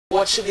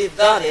what should be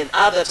done in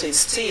order to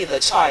instill in the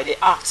child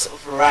the act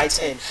of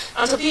writing.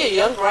 And to be a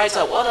young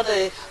writer, what are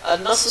the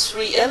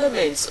necessary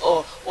elements,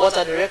 or what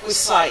are the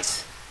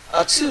requisites,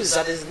 tools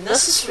that is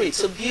necessary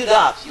to build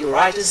up your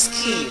writing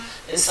skill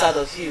inside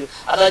of you?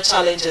 Other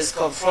challenges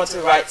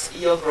confronting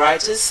young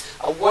writers,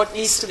 what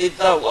needs to be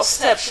done, what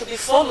steps should be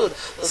followed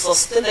to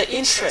sustain the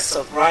interest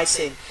of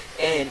writing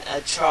in a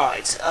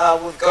child.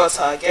 We've got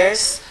our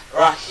guest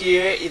right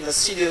here in the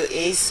studio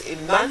is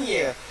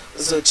Emmanuel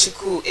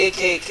Uzochukwu,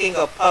 aka King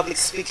of Public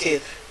Speaking.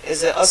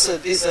 Is also a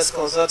business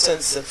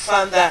consultant and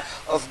founder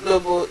of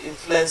Global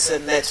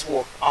Influencer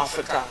Network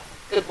Africa.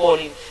 Good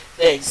morning.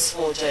 Thanks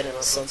for joining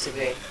us on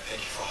today.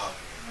 Thank you for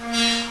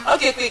having me.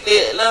 Okay,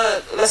 quickly,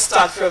 let's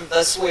start from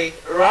this way.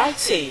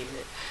 Writing,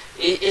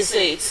 is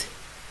it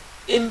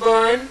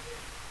inborn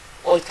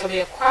or it can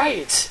be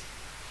acquired?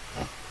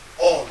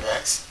 All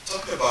right.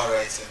 Talking about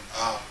writing,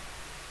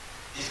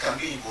 it can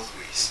be in both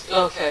ways.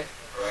 Okay.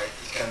 Right?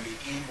 It can be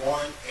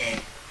inborn and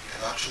you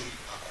can actually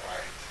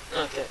acquire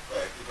it. Okay.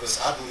 Right? Because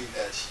I believe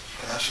that you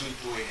can actually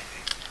do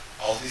anything.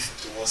 I was listening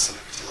to one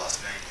celebrity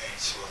last night and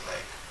she was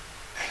like,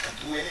 I can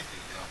do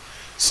anything, you know.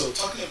 So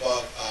talking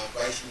about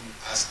writing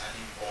as an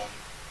inborn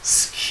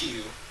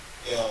skill,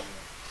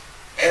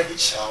 every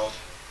child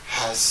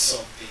has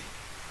something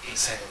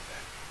inside of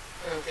them.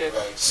 Okay.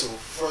 Right? So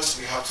first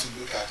we have to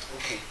look at,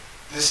 okay,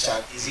 this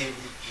child is he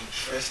really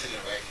interested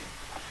in writing?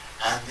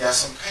 And there are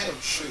some kind of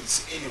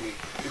traits anyway,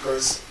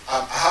 because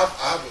I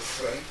have a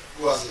friend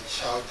who has a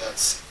child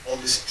that's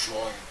always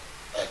drawing,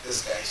 like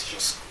this guy is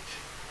just good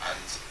at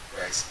it,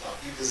 right? Now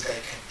if this guy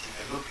can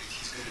develop it,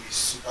 he's going to be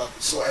super good.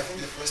 So I think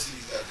the first thing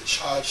is that the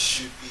child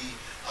should be,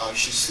 you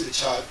should see the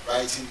child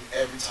writing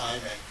every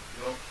time, and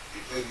you know, they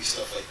play with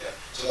stuff like that.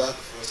 So that's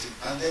the first thing.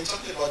 And then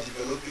talking about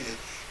developing it,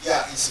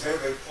 yeah, it's very,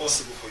 very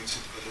possible for you to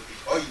develop it.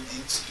 All you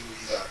need to do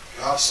is that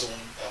you have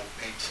someone that will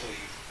mentor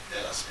you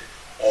in that aspect.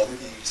 Or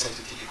maybe you decide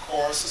to take a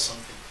course or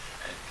something,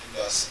 and you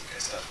can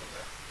start from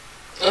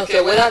there.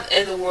 Okay, without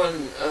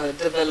anyone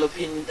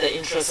developing the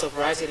interest of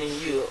writing in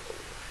you,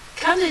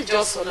 can it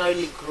just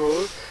ordinarily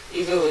grow,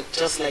 even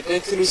just like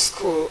going through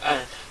school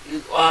and you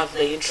have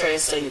the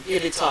interest and you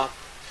build it up?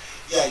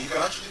 Yeah, you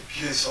can actually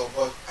build it up,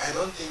 but I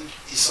don't think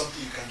it's something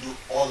you can do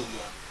all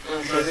alone.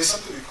 Okay. Because there's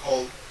something we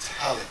call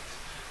talent.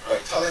 Right,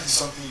 talent is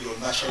something you're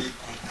naturally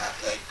good at.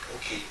 Like,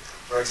 okay,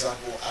 for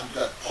example, I'm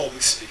good at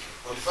public speaking.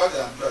 But the fact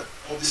that I'm good at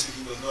public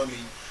speaking does not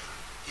mean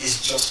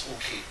it's just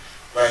okay.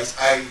 Right?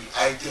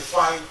 I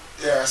define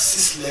there are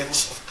 6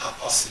 levels of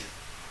capacity.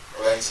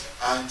 Right?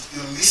 And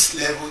the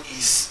least level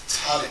is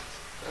talent.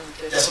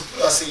 Okay. There's some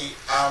people that say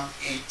I'm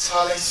a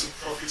talent to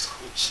profit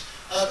coach.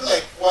 And I'm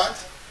like, what?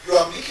 You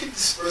are making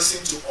this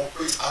person to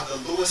operate at the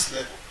lowest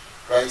level.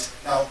 Right?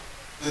 Now,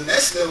 the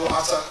next level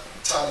after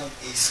talent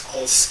is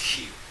called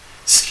skill.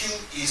 Skill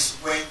is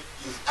when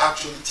you've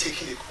actually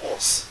taken a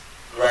course,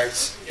 right,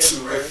 to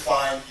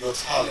refine your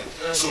talent.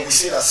 Okay. So we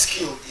say that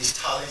skill is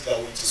talent that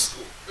went to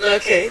school.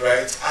 Okay.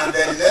 Right? And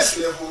then the next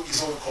level is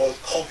what we call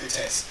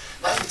competence.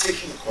 Now you're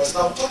taking a course.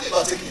 Now talking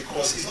about taking a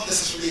course, it's not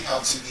necessarily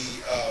have to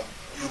be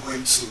you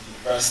going to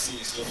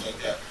university and stuff like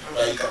that.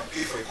 Right? You can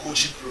pay for a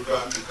coaching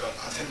program, you can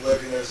attend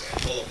webinars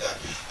and all of that.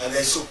 And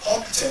then so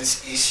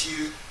competence is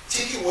you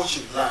taking what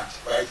you've learned,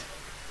 right?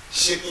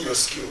 Shaping your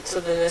skill.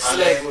 So the next and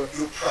level. then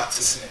you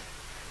practicing it.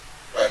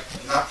 Right,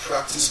 not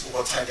practice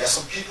over time. There are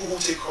some people who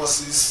take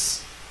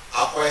courses,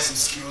 acquire some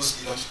skills,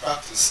 they don't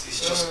practice.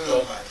 It's just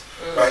dormant,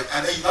 right?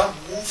 And then you now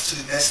move to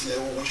the next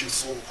level, which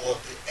is what we call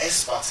the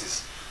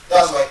expertise.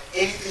 That's why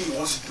anything you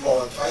want to do,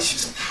 I'll advise you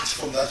to start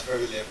from that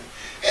very level.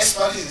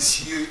 Expertise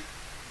is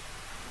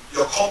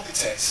your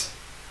competence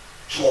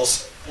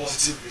plus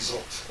positive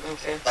result.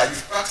 Okay. Like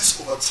you've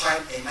practiced over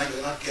time, and now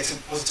you're not getting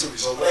positive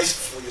result, whether it's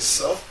for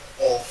yourself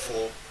or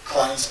for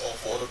clients or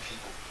for other people.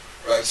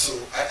 Right, so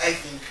I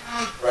think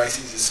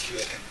writing is a skill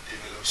that can be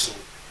developed. So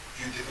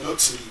you develop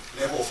to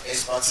the level of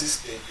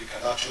expertise, then you can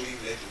actually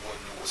let the world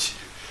know what you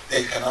do. Then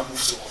you can now move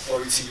to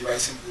authority,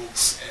 writing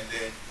books, and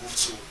then move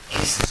to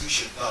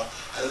institution. Now,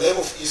 at the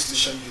level of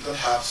institution, you don't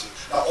have to.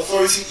 Now,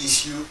 authority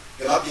is you're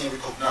not being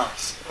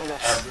recognized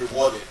and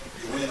rewarded.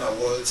 You're winning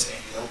awards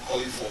and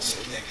calling for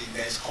certain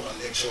engagements, come and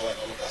lecture and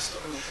all of that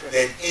stuff.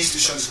 Then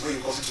institution is where you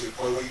go to a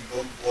point where you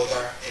don't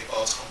bother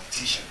about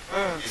competition.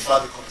 In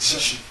fact, the competition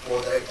should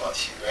bother about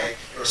you, right?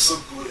 You're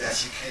so good that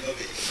you cannot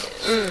be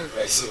ignored.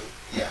 Right? So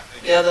yeah.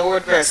 Yeah, the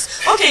word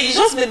best. Okay, you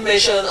just made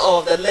mention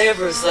of the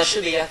levels that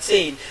should be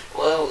attained.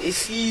 Well,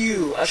 if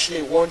you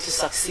actually want to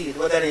succeed,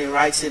 whether in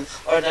writing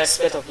or in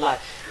aspect of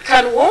life,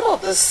 can one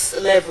of these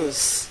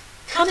levels,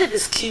 can it be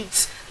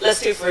skipped? Let's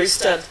say, for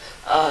instance,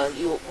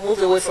 you move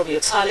away from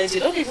your talent.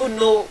 You don't even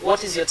know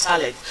what is your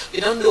talent.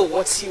 You don't know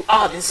what you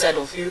are inside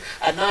of you,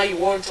 and now you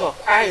want to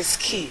acquire a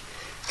skill.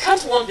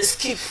 Can't one be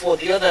skipped for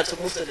the other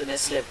to move to the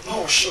next level?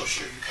 No, sure,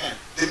 you can.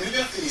 The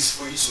major thing is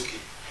for you to,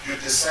 okay, you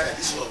decide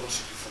this is what I want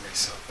to do for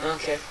myself.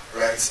 Okay.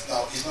 Right?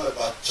 Now, it's not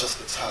about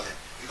just the talent,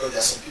 because there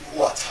are some people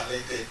who are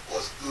talented,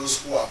 but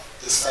those who have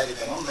decided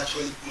they're not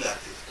naturally good at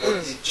it.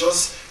 But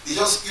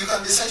you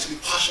can decide to be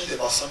passionate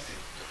about something.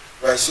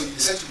 Right, so you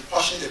decide to be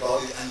passionate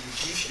about it and you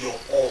give your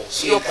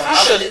So your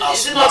passion,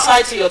 is it not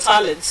tied to your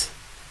talent?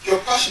 Your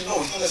passion,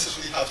 no, it don't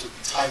necessarily have to be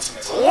tied to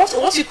my talent.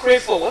 What you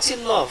crave for, what you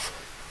love.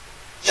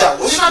 Yeah,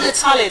 you have the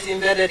talent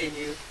embedded in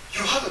you.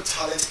 You have a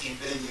talent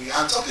embedded in you.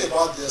 I'm talking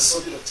about the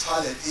subject of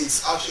talent.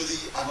 It's actually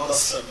another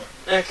sermon.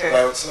 Okay.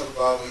 Right, we'll talk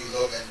about what you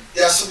love, and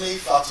there are so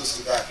many factors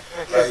to that.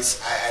 Okay. Right,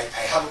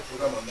 I have a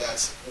program on that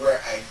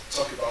where I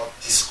talk about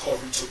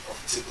discovery to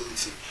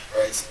profitability.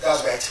 Right,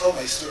 that's where I tell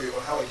my story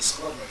on how I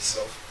discovered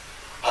myself.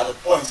 At the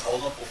point I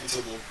was not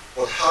profitable,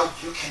 but how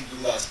you can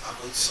do that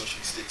avoid such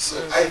mistakes.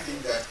 So I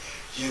think that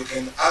you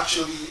can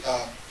actually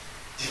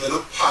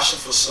develop passion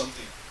for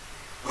something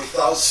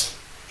without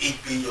it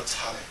being your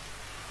talent,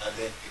 and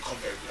then become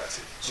very good at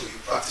it. So you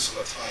practice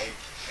over time,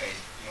 and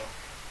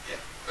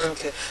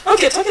yeah.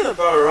 Okay, talking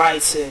about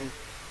writing,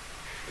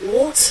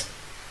 what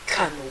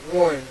can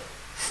one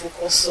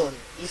focus on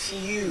if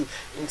you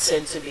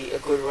intend to be a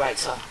good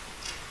writer?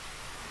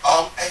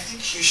 I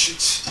think you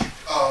should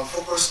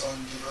focus on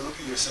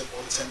developing yourself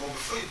all the time. But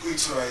before you go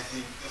into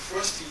writing, the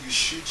first thing you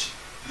should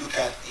look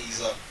at is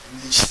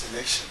niche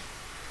selection.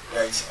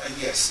 Right?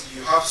 Yes,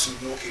 you have to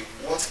know, okay,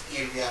 what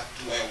area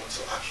do I want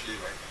to actually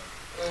write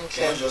on?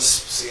 Okay. You don't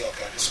just say,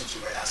 okay, I just want to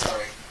write and start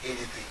writing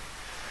anything.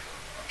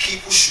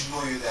 People should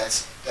know you that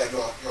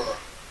you're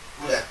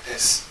good at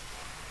this.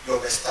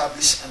 You've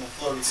established an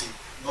authority,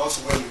 not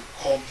when you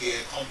come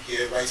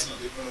here, writing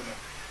on the no.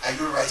 Are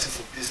you writing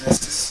for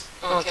businesses?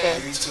 Okay. Are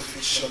you into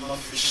fiction,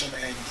 non-fiction,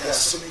 and there are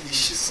so many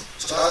niches.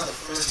 So that's the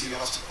first thing you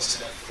have to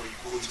consider before you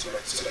go into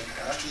writing, so that you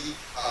can actually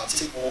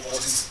take more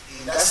courses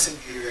in that same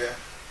area,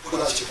 put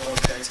out your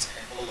content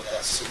and all of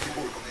that. So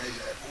people recommend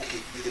that,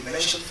 okay, if they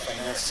mention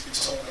finance, if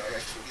someone that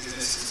writes for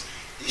businesses,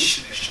 they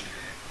should mention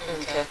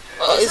it. Okay.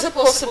 Well, is it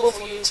possible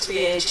for you to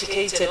be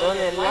educated on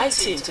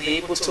enlightened to be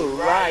able to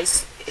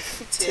write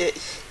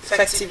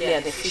effectively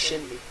and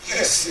efficiently?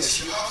 Yes,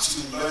 you have to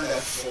learn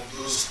that from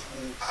those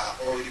who are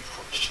already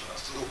professionals,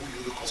 so who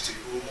you look up to,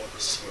 your role models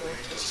as well,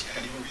 mentors, you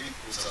can even read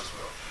books as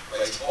well.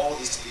 Right? All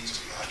these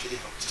things will actually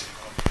help you to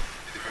become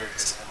the very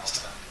best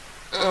understanding.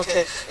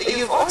 Okay.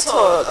 You've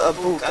authored a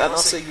book and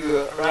also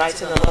you're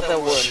writing another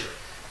one. Sure.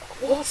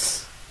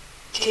 What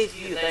gave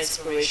you that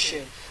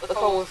inspiration?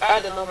 Because we've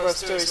had a number of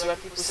stories where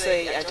people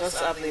say, I just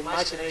have the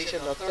imagination,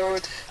 the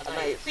thought, and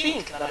I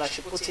think that I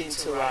should put it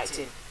into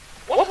writing.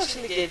 What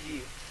actually gave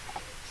you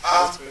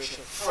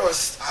inspiration?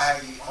 First,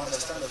 I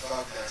understand the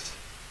fact that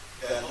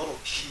there are a lot of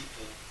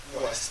people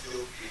who are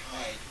still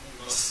behind, who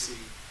will not see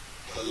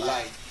the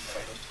light if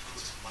I don't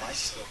put my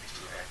stuff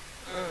into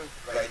writing.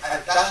 Right?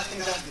 And I think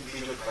that's the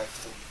major drive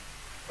for me.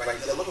 Right?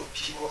 There are a lot of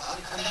people,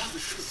 and that's the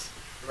truth.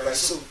 Right?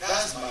 So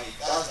that's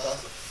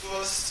the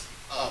first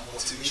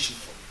motivation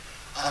for me.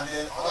 And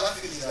then another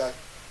thing is that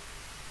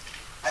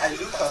I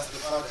look at the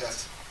fact that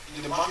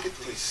in the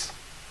marketplace,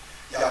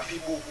 there are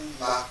people who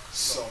lack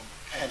some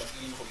kind of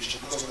information,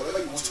 because whatever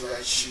you want to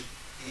write should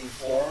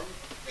inform,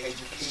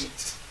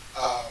 educate,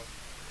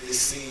 they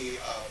say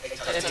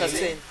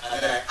entertain,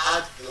 and then I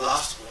add the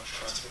last one,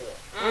 transform.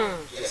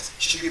 Yes,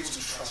 you should be able to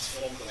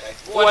transform the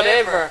life.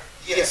 Whatever.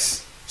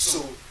 Yes.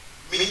 So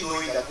me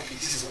knowing that, okay,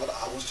 this is what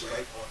I want to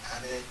write on,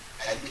 and then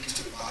I look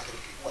into the market,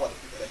 okay, what are the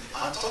people that need?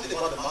 I'm talking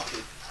about the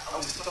market. I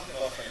was talking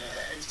about finance.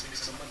 I need to make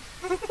some money.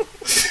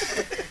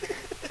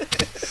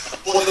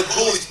 But the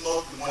goal is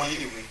not the money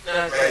anyway,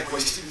 right?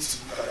 But you still need to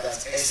look at that,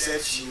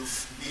 except you've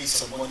made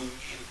some money.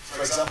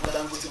 For example,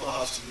 Dangote don't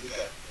have to look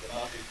at the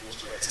market goals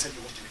to write, except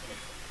you want to become a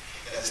company.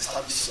 It has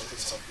established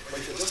something. But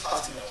if you're just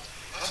starting out,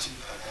 you have to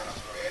look at that as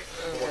well, right?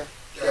 But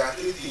there are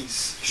three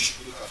things you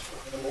should look out for.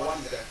 Number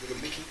one is that you're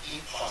making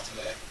impact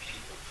in the life of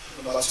people.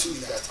 Number two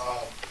is that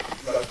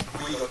you are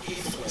growing your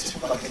influence.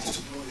 People are getting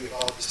to know you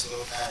about this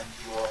stuff, and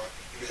you're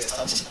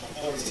establishing an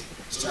authority.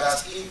 So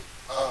that's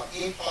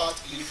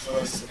impact,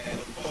 influence, and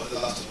of course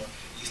the last one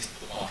is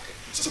the market.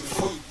 So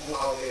before you go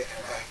out there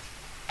and write,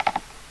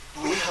 do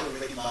we have a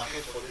ready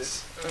market for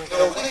this?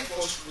 Now, when I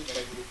first wrote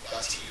my book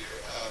last year,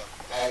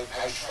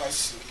 I tried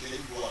to get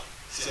everyone,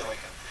 see how I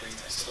can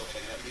print and stuff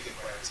like that, make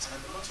inquiries. And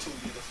I'm not told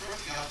you, the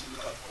first thing you have to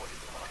look at for is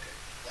the market.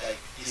 Like,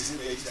 is it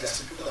ready? There are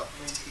some people that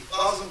print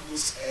 1,000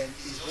 books and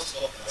it's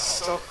just stock in the house.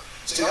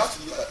 So you have to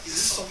look at, is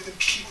this something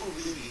people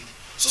really need?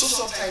 So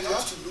sometimes you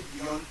have to look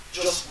beyond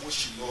just what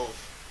you love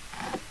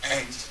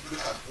and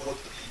look at what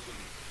the people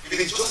need. If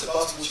it's just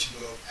about what you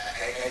love,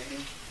 I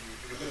think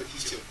you're going to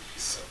eat your book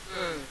yourself.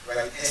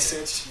 Right?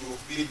 Except you've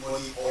made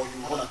money or you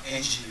run an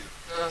NGO.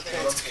 Okay.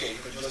 You don't care,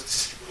 you can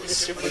just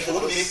distribute. But if you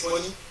want to make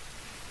money,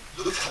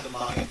 look at the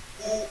market.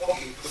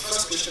 The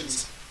first question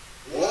is,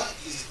 what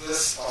is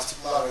this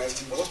particular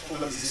writing? What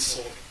problem is it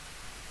solving?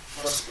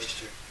 First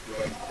question,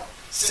 right?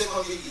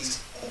 Secondly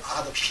is, who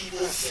are the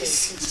people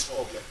facing this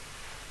problem?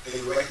 They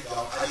write it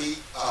down. Are they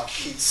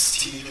kids,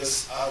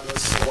 teenagers,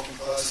 adults, working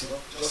class,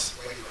 just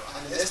write it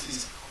down. And the next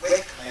is, where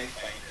can I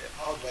find them?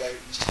 How do I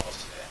reach out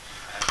to them?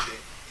 And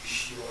then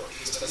if your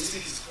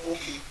statistic is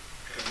okay,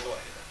 you can go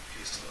ahead and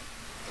face it.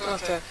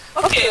 Okay,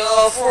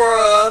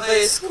 for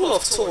the school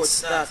of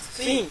thoughts that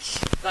think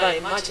that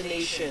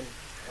imagination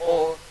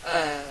or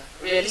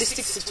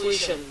realistic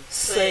situation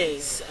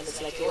says, and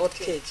it's like a hot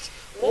cake,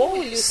 what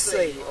will you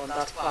say on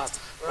that part,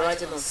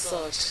 writing on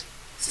such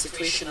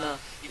situational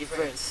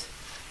events?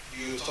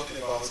 You're talking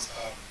about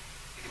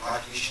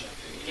imagination.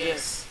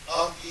 Yes.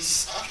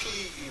 It's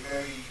actually a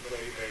very,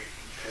 very, very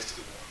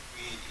interesting one.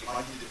 We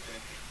imagine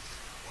different things,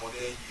 but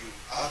then you,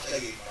 after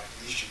your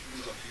imagination,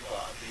 you look at people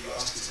and then you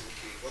ask yourself,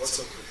 okay, what's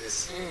up with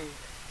this?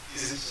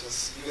 Is it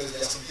just because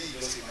there's something you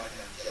just imagine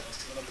and you're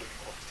not going to be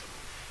comfortable,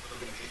 you're not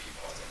going to take it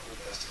part and all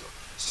that stuff.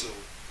 So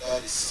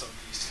that is something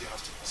you still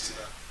have to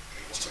consider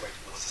when you want to write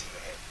what's in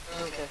your head.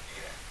 Okay.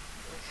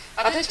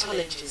 Yeah. Are there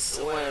challenges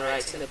when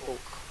writing a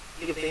book?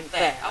 You've been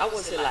there. How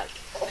was it like?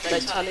 Okay.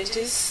 The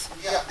challenges,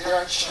 Yeah, there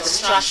are challenges.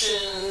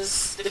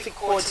 distractions,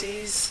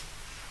 difficulties.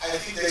 I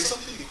think there's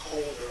something we call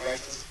the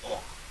writer's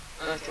block.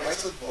 The Okay.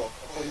 writer's block,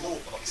 okay, you know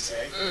what block is,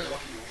 right?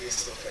 Blocking your way and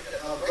stuff like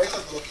that. Now, the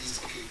writer's block is,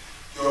 okay,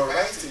 you're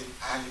writing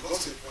and you go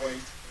to a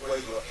point where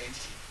you're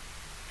empty.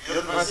 You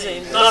don't know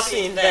Nothing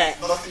there.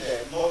 Nothing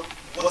there. No,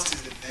 what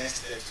is the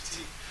next step to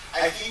take?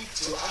 I think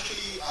to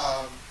actually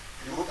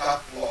remove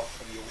that block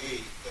from your way,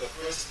 the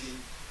first thing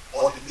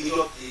or the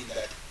major thing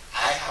that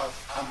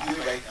I'm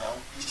doing right now,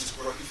 which is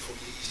working for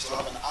me, is to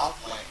have an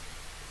outline,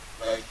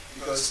 right?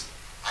 Because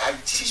I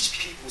teach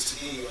people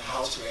today on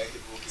how to write a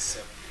book in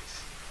 7 days.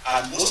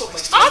 And most of my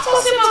students How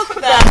possible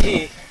could that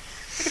be?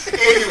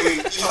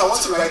 Anyway, if I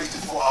want to write it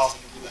in 4 hours, I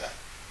can do that.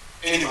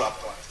 Anyway, I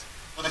promised.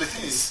 But the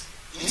thing is,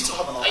 you need to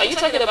have an outline. Are you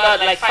talking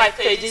about like 5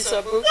 pages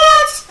of book?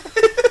 What?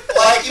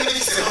 Like, even if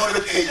it's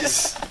 100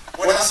 pages,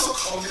 when I'm so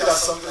confident at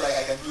something, like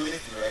I can do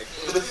anything, right?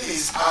 But the thing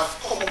is, I've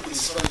come up with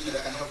a strategy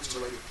that can help you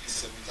to write a book in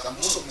 7 days. And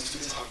most of my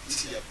students have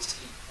this year books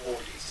in 4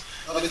 days.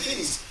 Now, the thing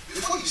is,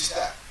 before you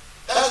start,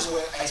 that's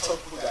where I tell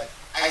people that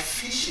I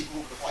finish a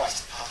book before I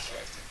start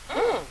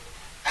writing.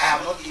 I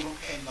have not even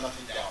penned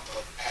nothing down,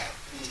 but I have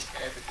finished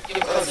everything.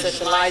 You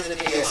conceptualize it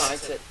and you Yes.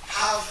 write it.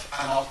 Have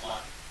an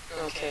outline.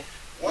 Okay.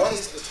 What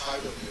is the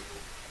title of your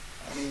book?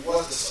 I mean,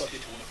 what is the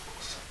subject you want to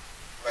focus on?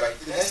 Right?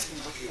 The next thing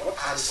is, okay, what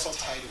are the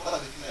subtitles? What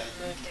are the things that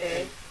you need to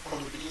pay from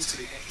the beginning to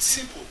the end? It's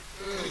simple.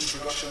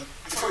 Introduction.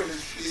 Before you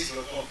finish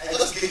your done, I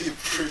just gave you a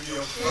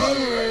premium.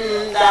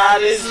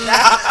 That is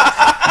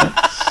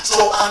that.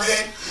 So, and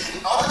then,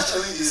 another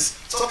challenge is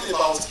talking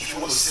about if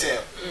you want to sell,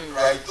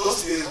 right?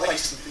 Those days when I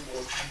used to think,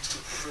 well, I'm too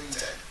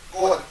printed.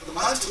 God, the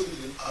man told me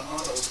the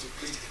amount I was to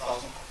print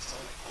 1,000 copies.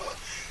 I'm like, God.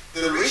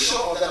 The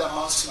ratio of that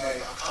amount to my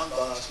account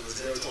balance was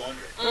 0 to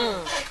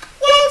 100. Like,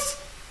 what?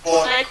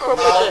 But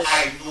now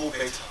I know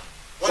better.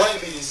 What I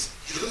mean is,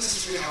 you don't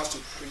necessarily have to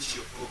print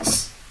your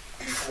books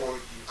before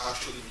you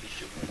actually make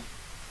your money.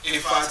 In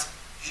fact,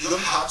 you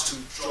don't have to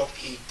drop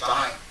a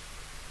dime,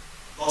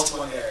 not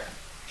one area,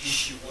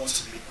 if you want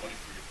to make money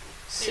for your book.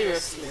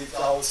 Seriously.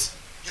 Without,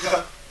 you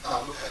can,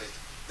 now look at it.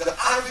 The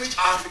average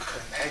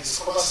African, I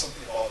discovered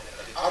something about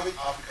that. The average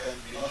African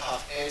may not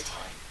have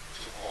airtime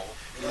to call,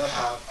 may not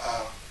have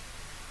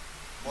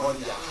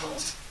money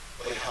account,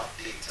 but they have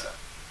data.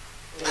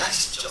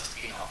 That's just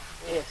enough.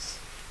 Yes.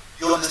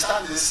 You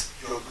understand this,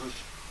 you're good.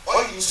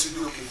 All you need to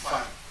do, okay,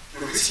 fine.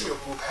 You're reading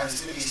your book and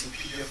it's maybe it's in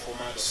PDF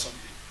format or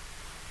something.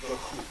 You're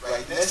cool,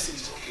 right? Next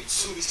thing is, okay,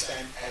 2 weeks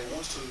time, I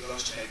want to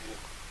launch my book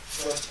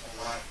first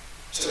online.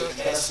 So you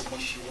can get some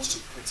money if you want to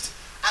print.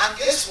 And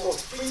guess what?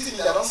 Printing,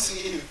 I don't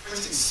see any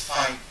printing is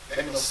fine.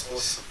 Let me not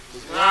force it.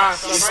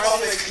 It's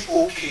perfectly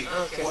okay.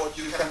 But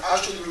you can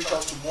actually reach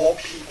out to more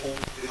people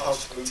without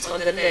printing. On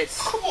the net.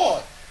 Come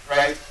on,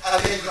 right?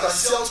 And then you can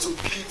sell to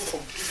people from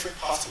different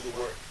parts of the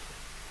world.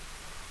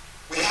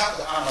 We have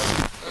the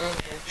Amazon.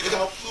 You can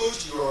upload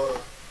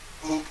your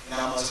book in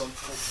Amazon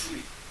for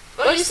free.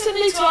 But you still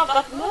need to have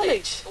that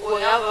knowledge. We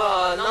have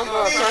a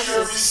number of your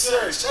persons.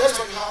 research. That's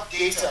why you have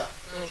data.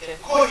 Okay.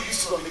 Go on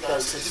YouTube and make that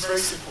research. It's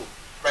very simple.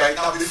 Right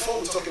now,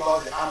 before we talk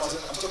about the Amazon,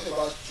 I'm talking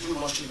about you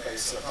launching by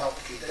yourself. Now,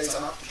 okay, there is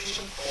an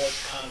application called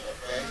Canva,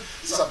 right?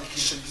 This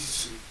application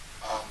needs to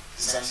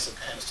design some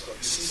kind of stuff.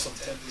 You see some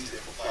templates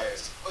there for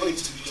flyers. All you need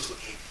to do is just to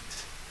edit.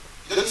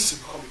 You don't need to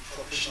become a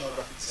professional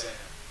graphic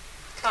designer.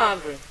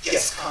 Canva.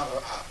 Yes,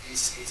 Canva app.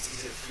 It's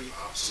a free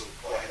app, so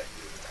go ahead and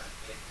use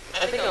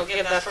it. I think I'll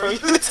get that from you.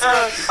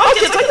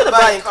 Okay, talking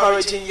about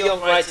encouraging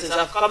young writers,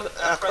 I've come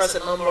across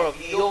a number of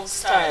young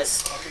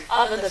stars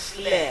having the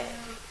flair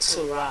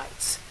to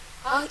write.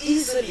 How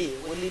easily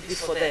will it be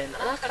for them?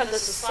 And how can the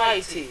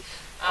society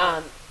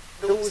and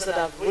those that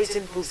have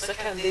written books, how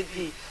can they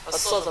be a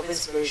source of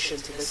inspiration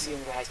to these young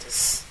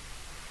writers?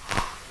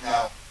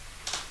 Now,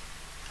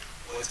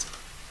 what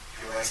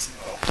you're writing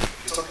about,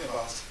 you're talking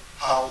about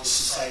how the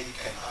society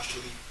can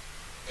actually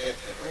help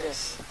them, right?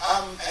 Yes.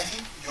 I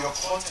think your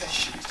content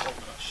should be top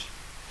notch.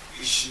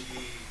 It should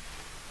be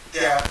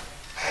there.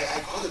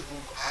 I got a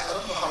book, I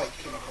don't know how I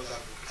came across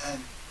that book, and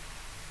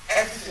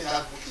everything in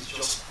that book is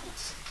just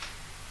quotes.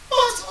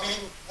 But, I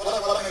mean, what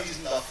am I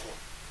using that for?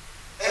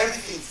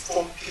 Everything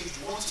from page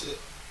 1 to the...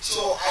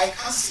 So I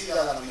can't see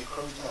that I'm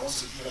encouraging, I want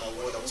to give an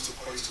award, I want to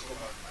encourage to come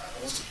and I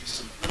want to give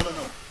some... No.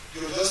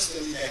 You're just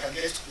telling me I can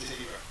get quoted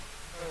anywhere.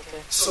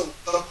 Okay. So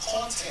the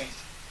content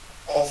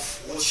of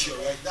what you're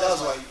writing,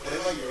 that's why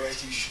whatever you're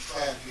writing, you should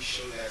try and make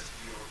sure that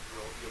you're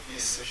be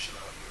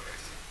exceptional in your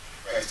writing.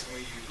 Right? When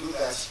you do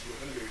that, you're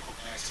going to be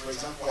recognized. For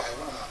example, I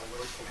won an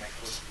award for my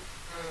first book.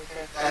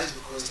 Okay. That is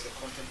because the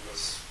content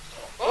was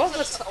top. What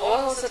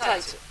was the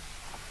title?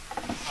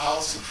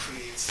 How to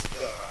create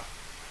the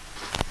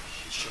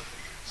future of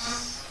your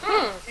dreams.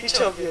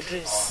 Future of your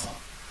dreams.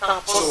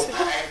 So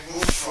I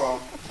moved from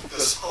the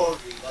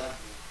discovery that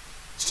book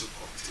to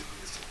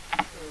profitability.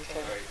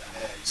 Okay. Right? And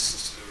then I used to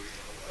story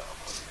and all that,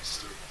 my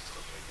story and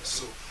stuff like that.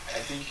 So I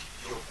think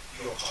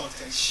your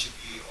content should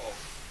be of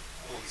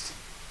quality.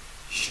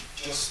 You should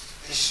just,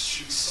 there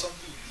should be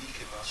something unique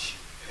about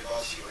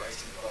your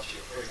writing, about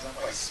your, for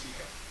example, I speak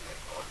and like,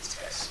 oh, this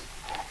guy's so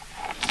cool.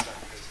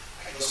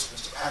 I just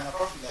want to, and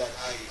apart from that,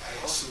 I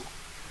also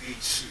read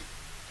too.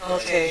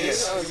 Okay,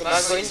 yes,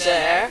 about going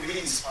there.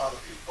 Reading is part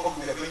of it. Oh,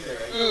 we are going there,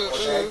 right?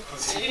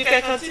 You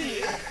can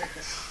continue.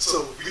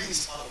 So reading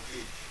is part of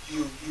it.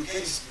 You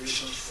get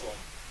inspiration from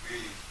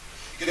reading.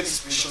 You get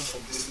inspiration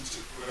from listening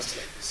to programs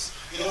like this.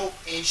 You know,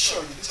 in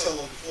church, you did tell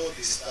us before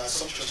this,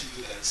 some churches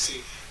do that and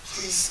say,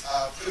 please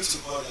pray to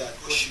God that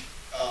God should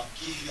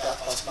give you that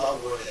particular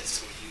word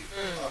that's for you.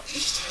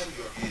 Each time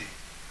you're reading,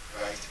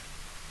 right,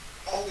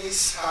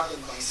 always have the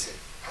mindset,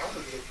 I want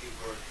to get a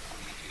word from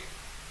you here.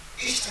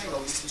 Each time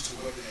you're listening to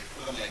a word in a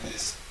program like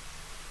this,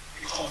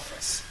 a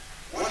conference,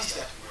 what is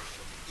that word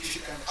for me? If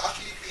you can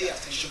actually pay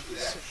attention to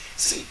that,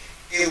 see,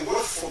 a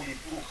word from a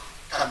book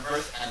can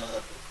birth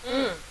another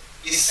book.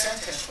 A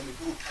sentence from a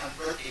book can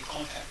birth a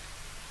content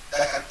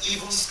that can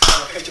even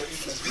affect your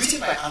influence, written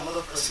by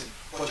another person,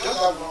 but just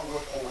that one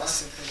word or one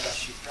sentence that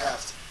you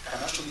craft can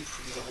actually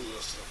produce a whole lot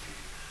of stuff for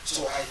you.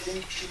 So I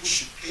think people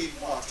should pay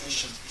more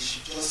attention. They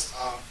should just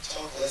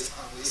talk less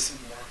and listen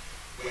more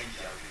when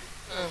they are reading.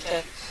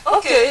 Okay.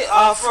 Okay,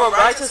 from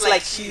writers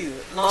like you,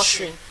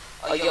 nurturing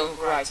a young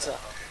writer,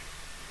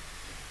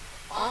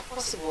 are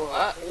possible?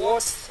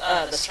 What's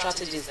the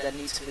strategies that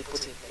need to be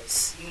put in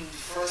place?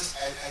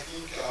 First, I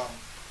think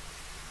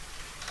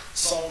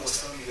someone was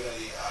telling me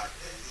that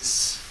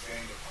this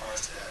friend of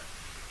hers that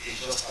is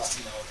just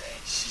starting out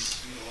and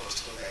she's doing a lot of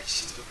stuff that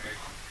she's still very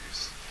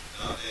confused.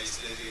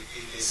 There's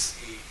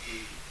an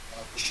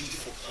opportunity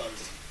for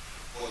clarity,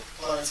 but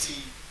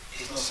clarity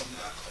is not something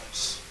that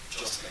comes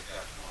just like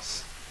that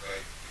once,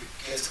 right? You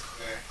get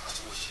clear as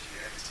to what you do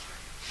every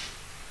time.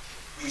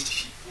 Which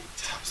people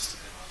taps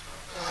to them as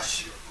well, as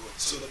you're going.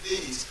 So the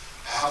thing is,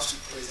 I have to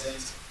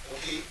present,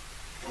 okay,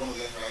 you want to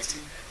learn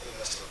writing and all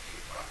that stuff,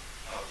 okay, but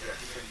now there are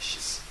different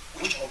issues.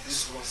 Which of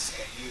these ones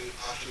can you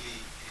actually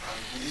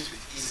relate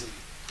with easily?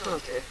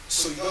 Okay.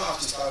 So you don't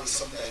have to start with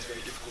something that is very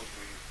difficult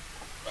for you,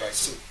 right?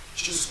 So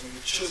choose when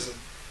you've chosen,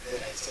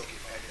 then I say, okay,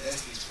 fine, the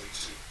next thing is for you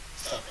to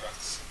start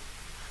practicing.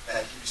 Then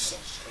I give you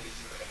some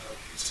strategies that can help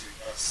you to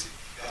practice it.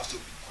 You have to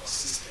be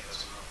consistent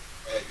as well,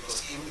 right? Because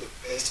even the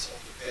best of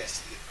the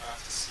best, they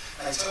practice.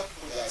 And I tell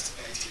people that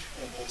when I teach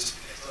people on public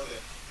speaking, I tell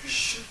them, you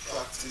should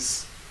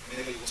practice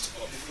whenever you want to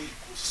go, before you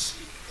go to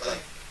sleep.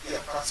 Like,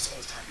 yeah, practice all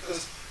the time.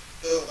 Because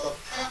the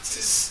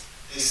practice,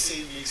 they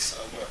say, makes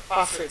what?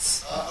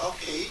 Perfect.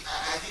 Okay,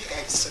 I think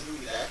I disagree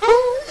with that.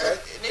 Right?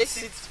 It makes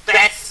it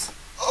best.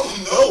 Oh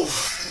no!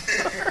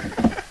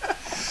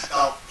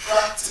 Now,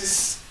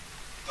 practice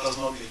does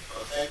not make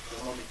perfect,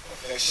 does not make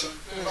perfection.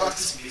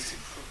 Practice makes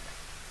improvement.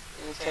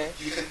 Okay.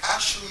 You can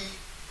actually,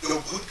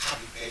 your good can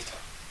be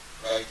better,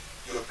 right?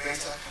 Your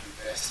better can be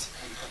best,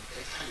 and you can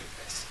better your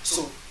best.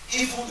 So,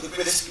 even the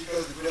greatest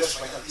speakers, the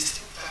greatest writers, they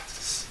still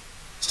practice.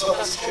 So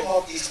when you come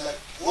up, it's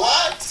like,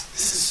 what?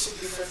 This is so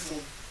different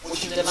from what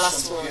you did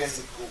some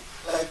years ago.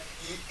 Like,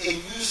 you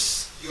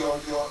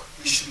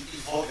should be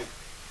evolving.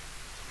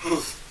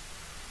 Growth.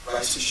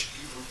 Right? So you should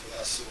give room for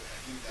that. So I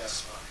think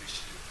that's what we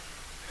should do.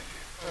 Thank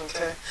you.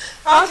 Okay.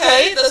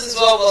 Okay, this is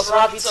what was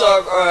wrapping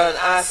up on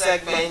our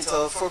segment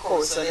of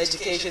Focus on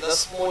Education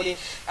this morning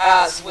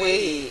as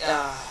we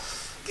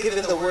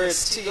giving the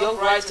words to young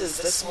writers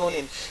this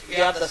morning. You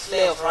have the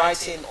flair of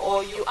writing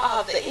or you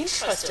have the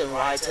interest in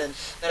writing.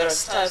 There are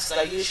steps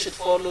that you should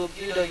follow,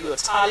 build on your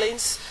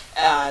talents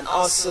and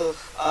also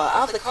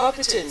have the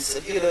competence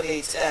to build on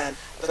it and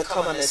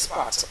become an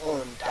expert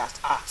on that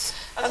art.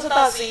 And so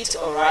that's it,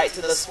 alright,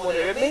 this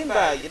morning.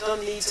 Remember, you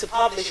don't need to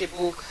publish a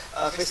book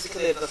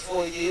physically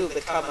before you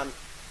become an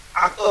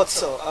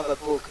author of a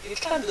book. You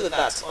can do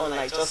that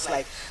online, just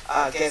like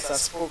guests have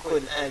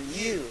spoken, and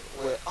you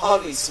will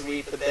always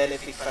reap the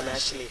benefit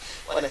financially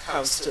when it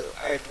comes to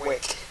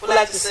artwork. We'd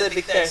like to say a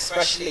big thanks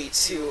especially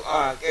to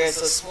our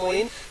guest this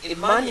morning,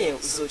 Emmanuel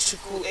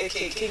Uzochukwu,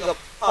 aka King of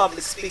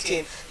Public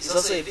Speaking. He's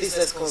also a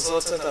business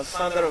consultant and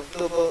founder of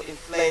Global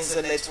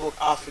Influencer Network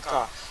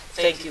Africa.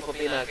 Thank you for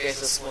being our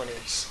guest this morning.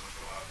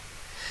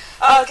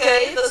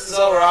 Okay, this is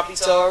all wrap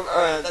it up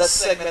this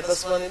segment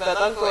this morning, but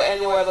don't go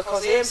anywhere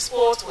because AM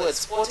Sport with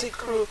sporting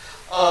crew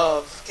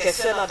of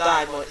Kesena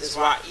Diamond is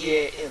right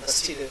here in the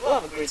studio. We'll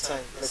have a great time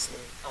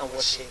listening and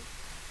watching.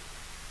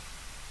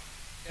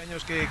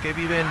 Años que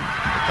viven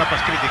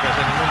etapas críticas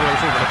en el mundo del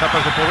fútbol,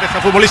 etapas de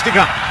pobreza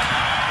futbolística.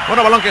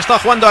 Bueno, balón que está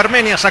jugando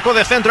Armenia, sacó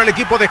de centro el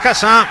equipo de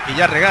casa y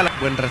ya regala.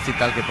 Buen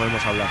recital que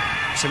podemos hablar.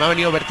 Se me ha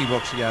venido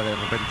Vertibox ya de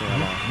repente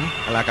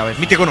a la cabeza.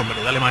 Mítico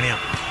nombre de Alemania.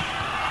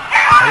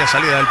 Vaya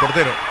salida del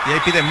portero. Y ahí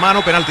piden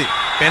mano, penalti.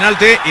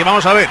 Penalti y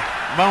vamos a ver.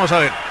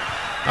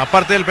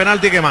 Aparte del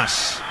penalti, ¿qué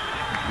más?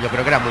 Yo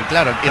creo que era muy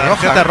claro. Y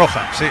tarjeta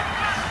roja, sí.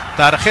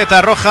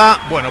 Tarjeta roja.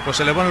 Bueno, pues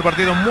se le pone el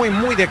partido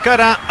muy de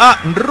cara a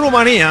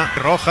Rumanía.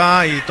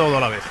 Roja y todo a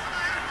la vez.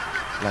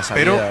 La salida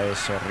pero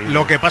es horrible.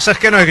 Lo que pasa es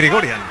que no es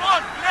Grigorian.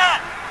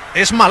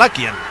 Es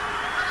Malakian.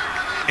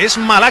 Es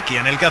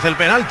Malakian el que hace el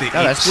penalti.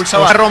 Claro, y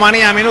expulsado a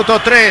Rumanía,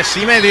 minuto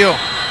 3,5.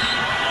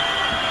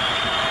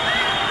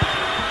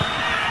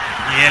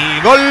 Y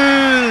el gol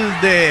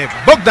de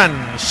Bogdan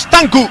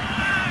Stanku.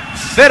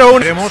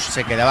 0-1.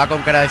 Se quedaba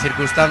con cara de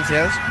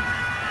circunstancias.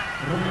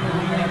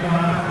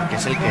 Que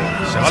es el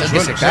que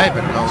se cae,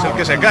 pero no, es el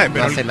que se cae,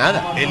 pero no hace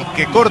nada. El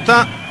que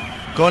corta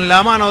con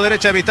la mano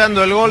derecha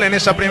evitando el gol en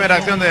esa primera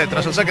acción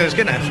tras el saque de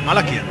esquina es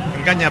Malakian.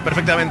 Engaña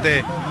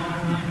perfectamente.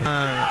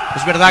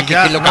 Es verdad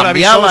que lo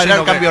cambiaba,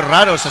 eran cambios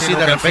raros así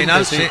de repente.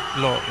 Al final sí,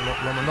 lo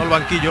mandó al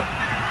banquillo.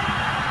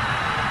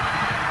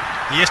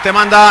 Y este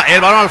manda el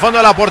balón al fondo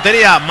de la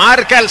portería.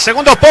 Marca el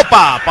segundo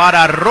Popa.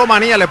 Para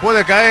Rumanía le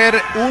puede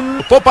caer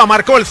un... Popa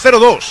marcó el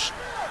 0-2.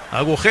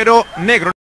 Agujero negro.